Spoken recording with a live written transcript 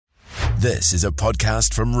This is a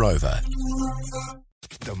podcast from Rover.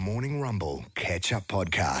 The Morning Rumble Catch-Up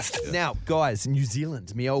Podcast. Now, guys, New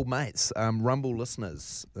Zealand, me old mates, Rumble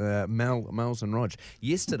listeners, Mels and Rog.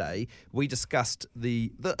 Yesterday, we discussed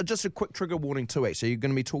just a quick trigger warning too, actually. You're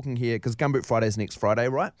going to be talking here, because Gumboot Friday is next Friday,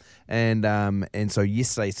 right? And so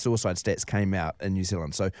yesterday, suicide stats came out in New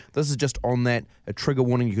Zealand. So this is just on that, a trigger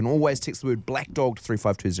warning. You can always text the word Black Dog to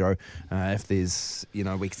 3520 if there's, we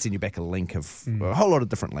can send you back a link of a whole lot of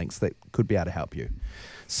different links that could be able to help you.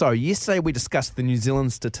 So yesterday we discussed the New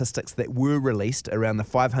Zealand statistics that were released around the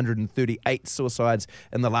 538 suicides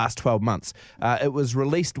in the last 12 months. It was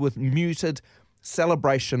released with muted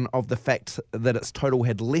celebration of the fact that its total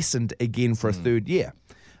had lessened again for a third year.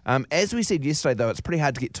 As we said yesterday, though, it's pretty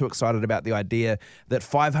hard to get too excited about the idea that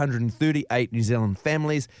 538 New Zealand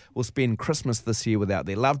families will spend Christmas this year without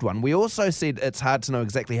their loved one. We also said it's hard to know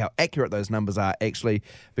exactly how accurate those numbers are, actually,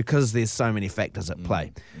 because there's so many factors at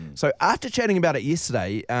play. So after chatting about it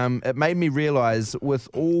yesterday, it made me realise, with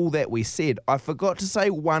all that we said, I forgot to say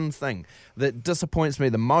one thing that disappoints me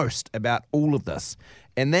the most about all of this,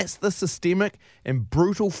 and that's the systemic and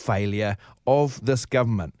brutal failure of this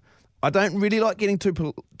government. I don't really like getting too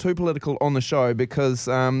political on the show because,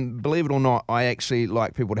 believe it or not, I actually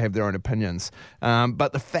like people to have their own opinions.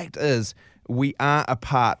 But the fact is, we are a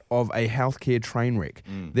part of a healthcare train wreck.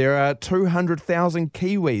 There are 200,000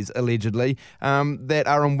 Kiwis, allegedly, that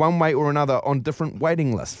are in one way or another on different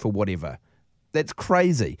waiting lists for whatever. That's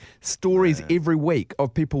crazy. Stories every week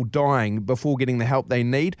of people dying before getting the help they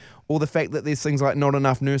need, or the fact that there's things like not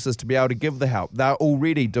enough nurses to be able to give the help. They're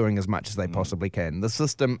already doing as much as they possibly can. The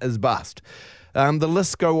system is bust. The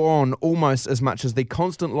lists go on almost as much as the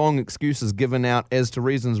constant long excuses given out as to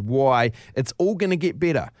reasons why it's all going to get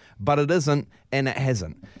better, but it isn't, and it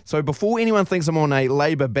hasn't. So before anyone thinks I'm on a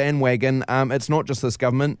Labour bandwagon, it's not just this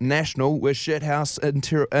government. National was shithouse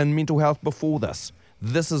in mental health before this.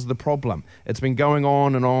 This is the problem. It's been going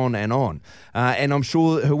on and on and on. And I'm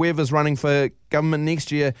sure whoever's running for government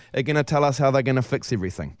next year are going to tell us how they're going to fix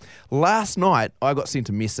everything. Last night, I got sent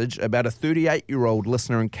a message about a 38-year-old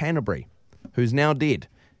listener in Canterbury who's now dead.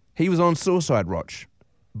 He was on suicide watch,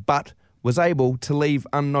 but was able to leave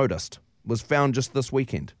unnoticed, was found just this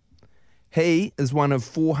weekend. He is one of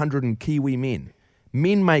 400 Kiwi men.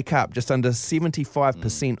 Men make up just under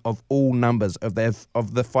 75% of all numbers of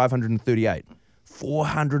the 538.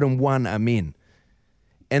 401 are men.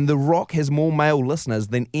 And The Rock has more male listeners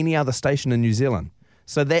than any other station in New Zealand.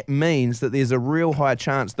 So that means that there's a real high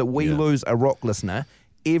chance that we lose a Rock listener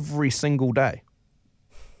every single day.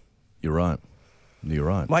 You're right.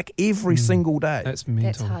 Like every single day. That's mental.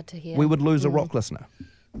 That's hard to hear. We would lose a Rock listener.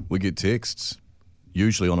 We get texts,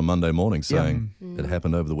 usually on a Monday morning, saying it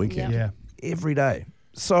happened over the weekend. Yeah. Every day.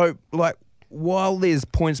 So, while there's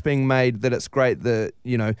points being made that it's great that,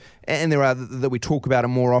 and there are that we talk about it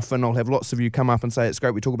more often, I'll have lots of you come up and say it's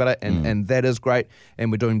great, we talk about it, and that is great,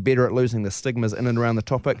 and we're doing better at losing the stigmas in and around the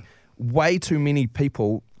topic. Way too many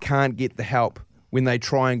people can't get the help when they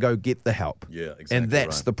try and go get the help. Yeah, exactly. And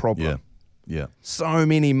that's the problem. Yeah. So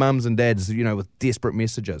many mums and dads, with desperate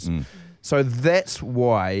messages. So that's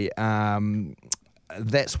why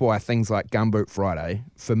things like Gumboot Friday,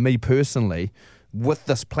 for me personally, with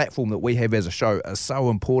this platform that we have as a show, are so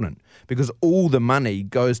important, because all the money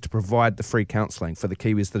goes to provide the free counselling for the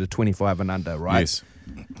Kiwis that are 25 and under, right? Yes.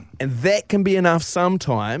 And that can be enough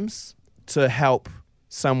sometimes to help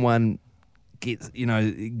someone get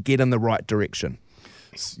in the right direction.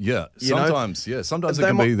 Yeah, sometimes it They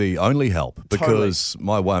can be the only help, because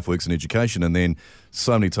my wife works in education, and then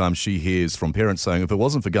so many times she hears from parents saying, if it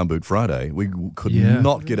wasn't for Gumboot Friday, we could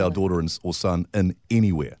not get our daughter or son in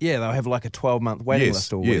anywhere. Yeah, they'll have like a 12-month waiting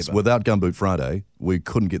list or whatever. Yes, without Gumboot Friday, we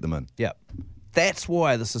couldn't get them in. Yeah. That's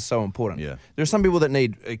why this is so important. Yeah. There are some people that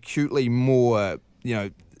need acutely more,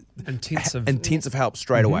 intensive help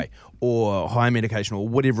straight away, or high medication, or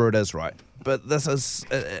whatever it is, right? But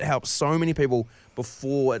it helps so many people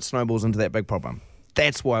before it snowballs into that big problem.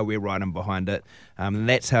 That's why we're riding behind it. And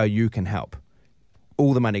that's how you can help.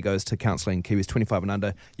 All the money goes to counselling Kiwis 25 and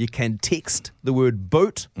under. You can text the word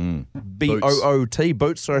BOOT, B-O-O-T,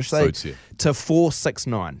 BOOT, to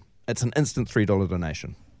 469. It's an instant $3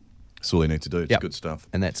 donation. That's all you need to do. It's good stuff.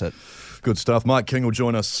 And that's it. Good stuff. Mike King will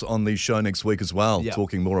join us on the show next week as well,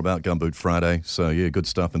 talking more about Gumboot Friday. So, good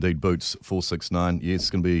stuff indeed. Boots 469. Yes, it's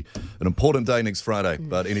going to be an important day next Friday,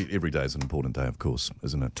 but every day is an important day, of course,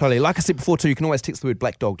 isn't it? Totally. Like I said before, too, you can always text the word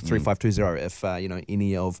Black Dog to 3520 if,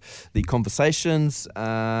 any of the conversations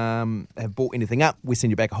have brought anything up. We send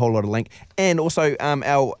you back a whole lot of link. And also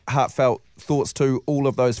our heartfelt thoughts to all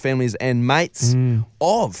of those families and mates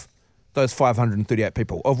of those 538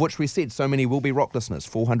 people, of which we said so many will be Rock listeners,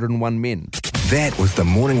 401 men. That was the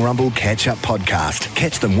Morning Rumble Catch Up Podcast.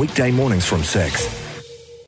 Catch them weekday mornings from 6.